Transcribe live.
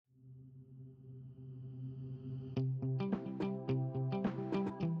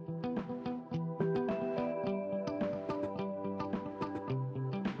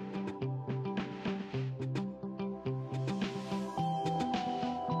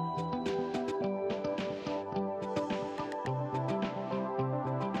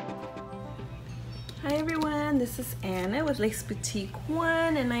Hi everyone, this is Anna with Lace Boutique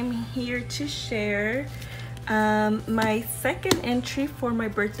One, and I'm here to share my second entry for my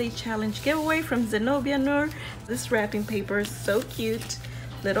birthday challenge giveaway from Zenobia. This wrapping paper is so cute,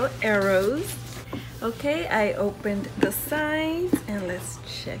 little arrows. Okay, I opened the sides and let's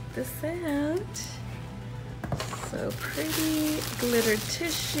check this out. So pretty, glitter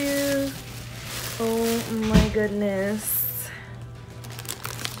tissue. Oh my goodness,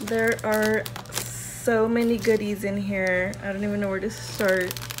 there are so many goodies in here. I don't even know where to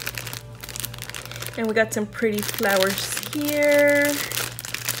start. And we got some pretty flowers here.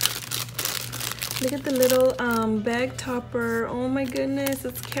 Look at the little bag topper. Oh my goodness,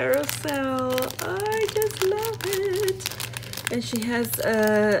 it's Carousel. Oh, I just love it. And she has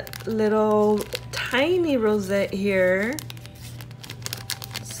a little tiny rosette here.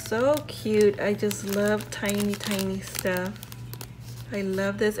 So cute. I just love tiny stuff. I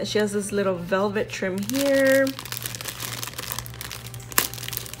love this. And she has this little velvet trim here.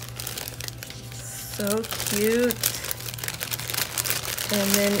 So cute.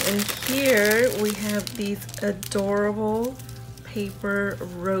 And then in here we have these adorable paper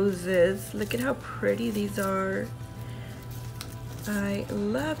roses. Look at how pretty these are. I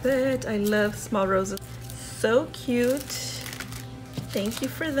love it. I love small roses. So cute. Thank you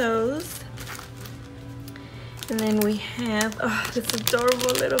for those. And then we have this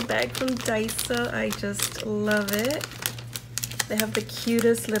adorable little bag from Dulce. I just love it. They have the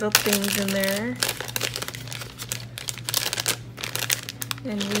cutest little things in there.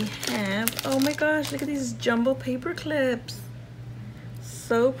 And we have, oh my gosh, look at these jumbo paper clips.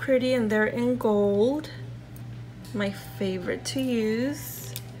 So pretty, and they're in gold. My favorite to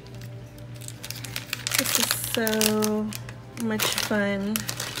use. This is so much fun.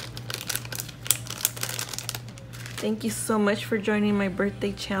 Thank you so much for joining my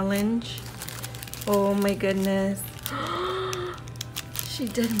birthday challenge. Oh my goodness. She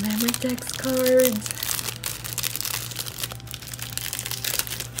did Memorydex cards.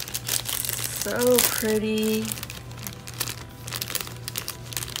 So pretty.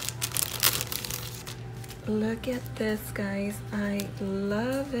 Look at this, guys. I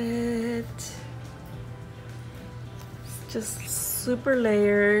love it. It's just super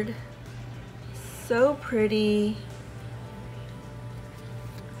layered. So pretty.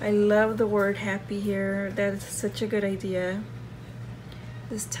 I love the word happy here. That is such a good idea.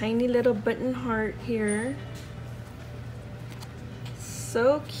 This tiny little button heart here.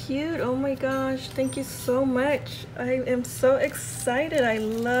 So cute. Oh my gosh, thank you so much. I am so excited. I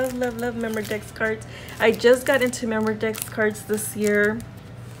love Memorydex cards. I just got into Memorydex cards this year.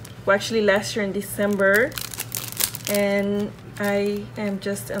 Well, actually last year in December. And I am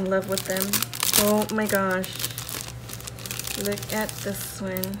just in love with them. Oh my gosh. Look at this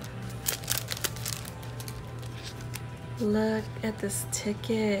one. Look at this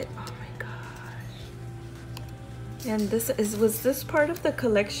ticket. Oh my gosh. And was this part of the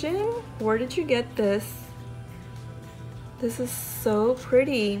collection? Where did you get this? This is so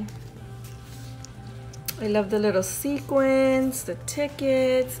pretty. I love the little sequins, the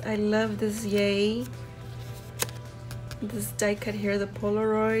tickets. I love this yay. This die cut here, the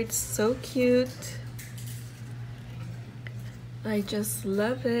Polaroid, so cute. I just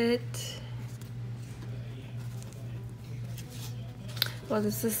love it. Well,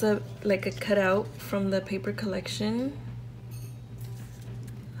 this is like a cutout from the paper collection.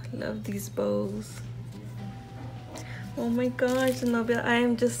 I love these bows. Oh my gosh, Zenobia,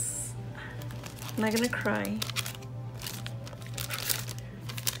 I'm not gonna cry.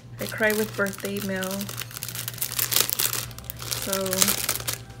 I cry with birthday mail. So,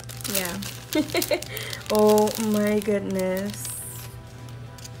 yeah. Oh my goodness.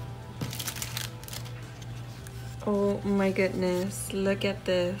 Oh my goodness, look at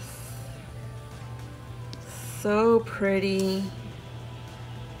this. So pretty.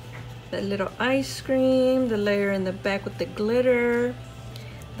 That little ice cream, the layer in the back with the glitter,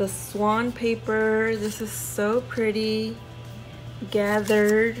 the swan paper. This is so pretty.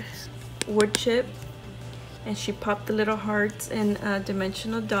 Gathered wood chip. And she popped the little hearts and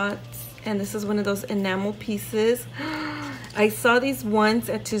dimensional dots. And this is one of those enamel pieces. I saw these once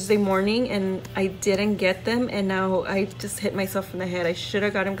at Tuesday morning and I didn't get them, and now I just hit myself in the head. I should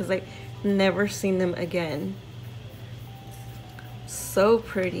have got them because I never seen them again. So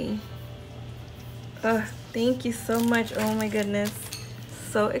pretty. Thank you so much. Oh my goodness.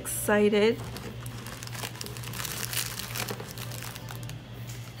 So excited.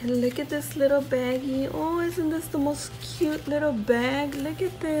 And look at this little baggie. Oh, isn't this the most cute little bag? Look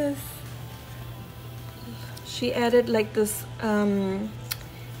at this. She added like this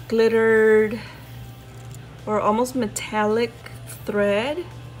glittered or almost metallic thread,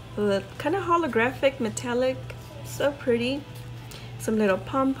 kind of holographic metallic, so pretty. Some little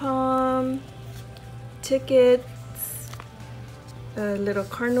pom-pom tickets, a little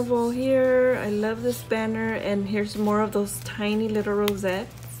carnival here. I love this banner, and here's more of those tiny little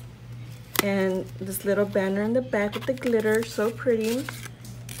rosettes, and this little banner in the back with the glitter, so pretty.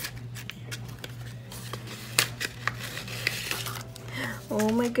 Oh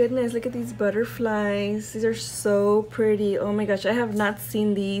my goodness, look at these butterflies. These are so pretty. Oh my gosh, I have not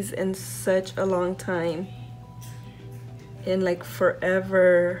seen these in such a long time. In like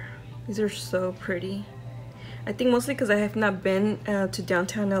forever. These are so pretty. I think mostly because I have not been to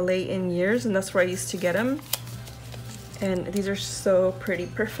downtown LA in years, and that's where I used to get them. And these are so pretty.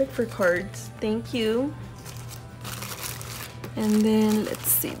 Perfect for cards. Thank you. And then let's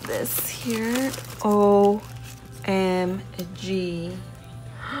see this here. OMG.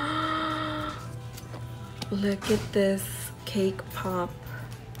 Look at this cake pop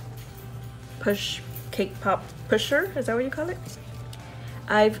pusher. Is that what you call it?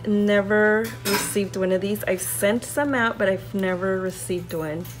 I've never received one of these. I've sent some out, but I've never received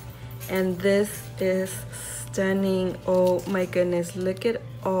one. And this is stunning. Oh my goodness. Look at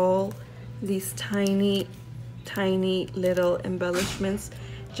all these tiny little embellishments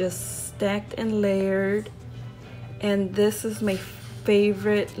just stacked and layered. And this is my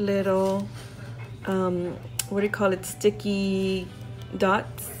favorite little what do you call it, sticky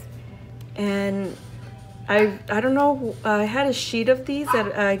dots. And I don't know, I had a sheet of these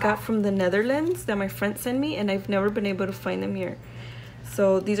that I got from the Netherlands that my friend sent me, and I've never been able to find them here.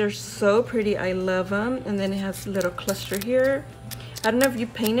 So these are so pretty. I love them. And then it has a little cluster here. I don't know if you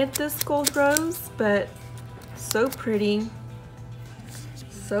painted this gold rose, but so pretty.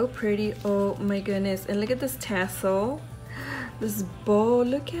 So pretty. Oh my goodness. And look at this tassel. This bow,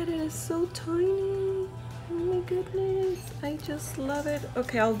 look at it, it's so tiny. Oh my goodness, I just love it.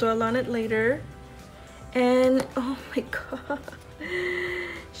 Okay, I'll dwell on it later. And oh my god,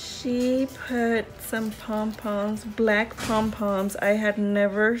 she put some pom-poms, black pom-poms. I had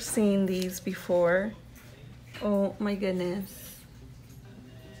never seen these before. Oh my goodness,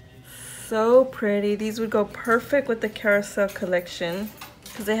 so pretty. These would go perfect with the Carousel collection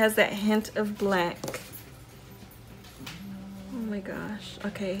because it has that hint of black. Oh my gosh.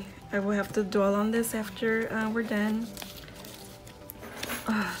 Okay, I will have to dwell on this after we're done.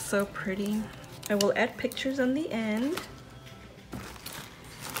 Oh, so pretty. I will add pictures on the end.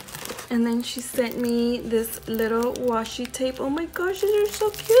 And then she sent me this little washi tape. Oh my gosh, these are so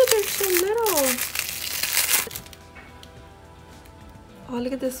cute. They're so little. Oh,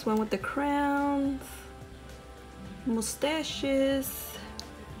 look at this one with the crowns, mustaches,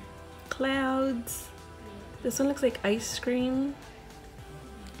 clouds. This one looks like ice cream.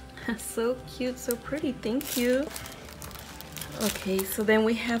 So cute, so pretty. Thank you. Okay, so then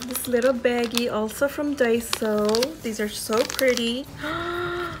we have this little baggie also from Daiso. These are so pretty.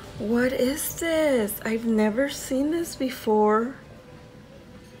 What is this? I've never seen this before.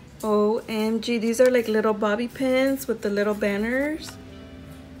 OMG, these are like little bobby pins with the little banners.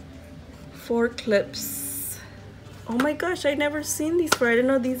 4 clips. Oh my gosh, I've never seen these before. I didn't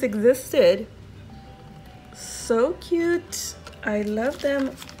know these existed. So cute. I love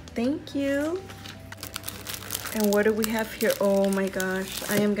them. Thank you. And what do we have here? Oh my gosh,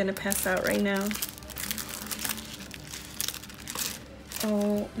 I am gonna pass out right now.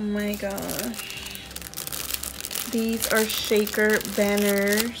 Oh my gosh. These are shaker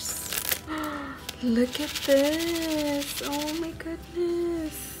banners. Look at this. Oh my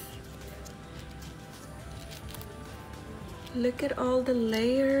goodness. Look at all the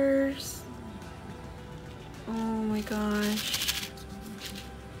layers. Oh my gosh.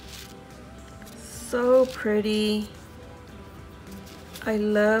 So pretty. I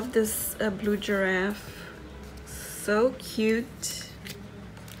love this blue giraffe. So cute.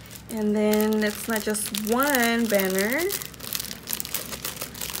 And then it's not just one banner.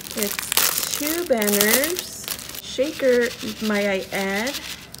 It's 2 banners. Shaker, may I add?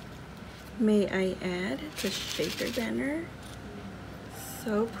 May I add the shaker banner?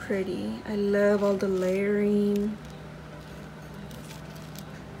 So pretty. I love all the layering.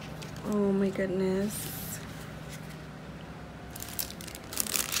 Oh my goodness.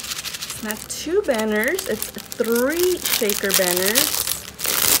 It's not 2 banners, it's 3 shaker banners.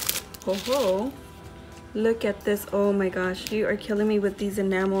 Ho ho. Look at this. Oh my gosh, you are killing me with these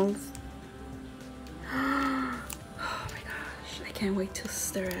enamels. Oh my gosh, I can't wait to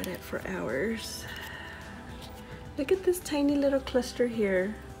stare at it for hours. Look at this tiny little cluster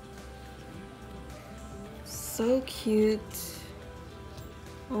here. So cute.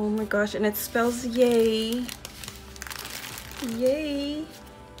 Oh my gosh, and it spells yay. Yay.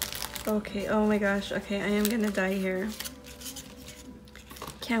 Okay, oh my gosh. Okay, I am gonna die here.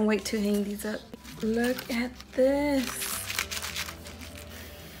 Can't wait to hang these up. Look at this.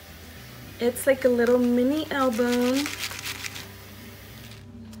 It's like a little mini album.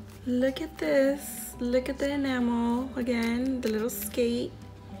 Look at this. Look at the enamel again, the little skate.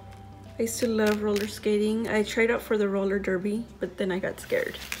 I used to love roller skating. I tried out for the roller derby, but then I got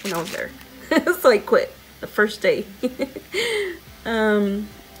scared when I was there. So I quit the first day.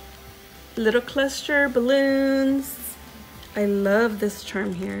 Little cluster balloons. I love this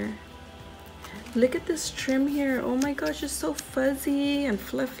charm here. Look at this trim here. Oh my gosh, it's so fuzzy and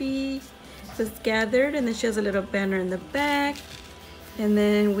fluffy. It's gathered, and then she has a little banner in the back. And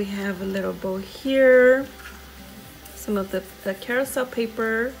then we have a little bow here. Some of the carousel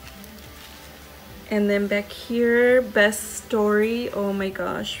paper. And then back here, best story. Oh my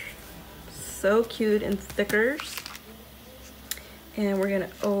gosh, so cute, and stickers. And we're gonna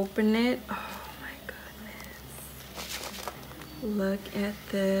open it. Oh my goodness. Look at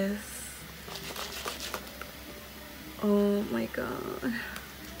this. Oh my god.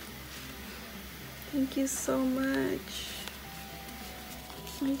 Thank you so much.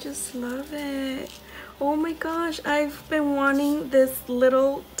 I just love it. Oh my gosh, I've been wanting this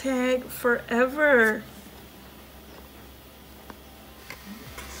little tag forever.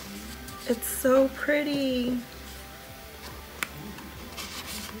 It's so pretty.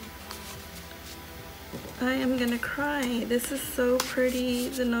 I am gonna cry. This is so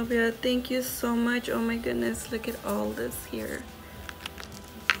pretty, Zenobia. Thank you so much. Oh my goodness, look at all this here.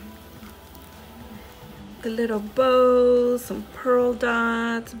 The little bows, some pearl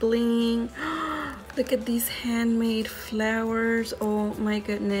dots, bling. Look at these handmade flowers. Oh my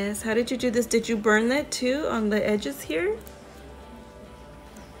goodness. How did you do this? Did you burn that too on the edges here?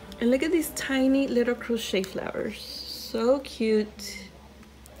 And look at these tiny little crochet flowers. So cute.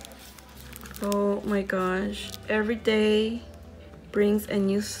 Oh my gosh. Every day brings a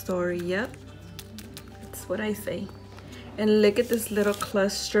new story. Yep. That's what I say. And look at this little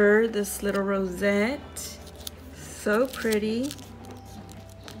cluster, this little rosette. So pretty.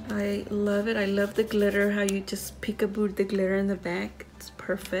 I love it. I love the glitter, how you just peekaboo the glitter in the back. It's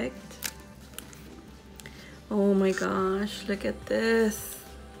perfect. Oh my gosh, look at this.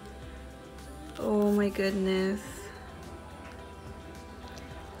 Oh my goodness.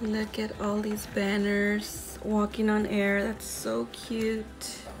 Look at all these banners. Walking on air, that's so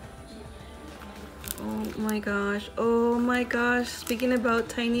cute. Oh my gosh, oh my gosh. Speaking about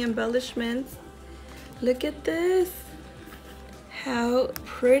tiny embellishments, look at this. How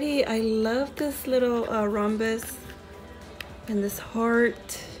pretty. I love this little rhombus and this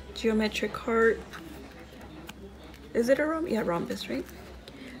heart, geometric heart. Is it a rhombus? Yeah, rhombus, right?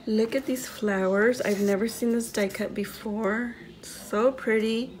 Look at these flowers. I've never seen this die cut before. So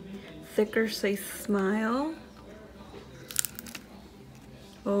pretty. Thicker say smile.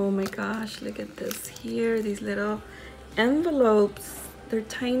 Oh my gosh, look at this here. These little envelopes. They're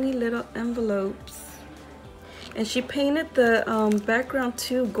tiny little envelopes. And she painted the background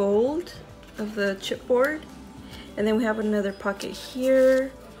too gold of the chipboard. And then we have another pocket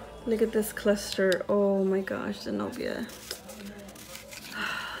here. Look at this cluster. Oh my gosh, Zenobia.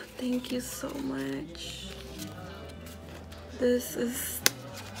 Thank you so much. This is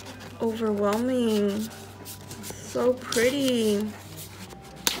overwhelming. So pretty.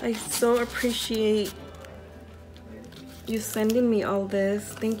 I so appreciate you sending me all this.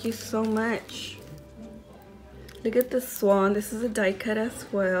 Thank you so much. Look at the swan. This is a die cut as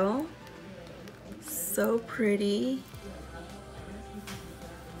well. So pretty.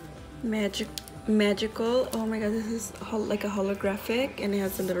 Magical. Oh my god, this is like a holographic, and it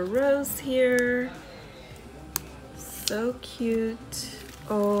has a little rose here. So cute.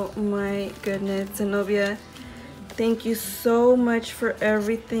 Oh my goodness, Zenobia, thank you so much for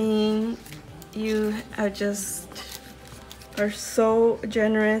everything. You are so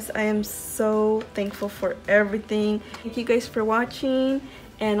generous. I am so thankful for everything. Thank you guys for watching,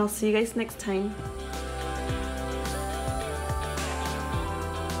 and I'll see you guys next time.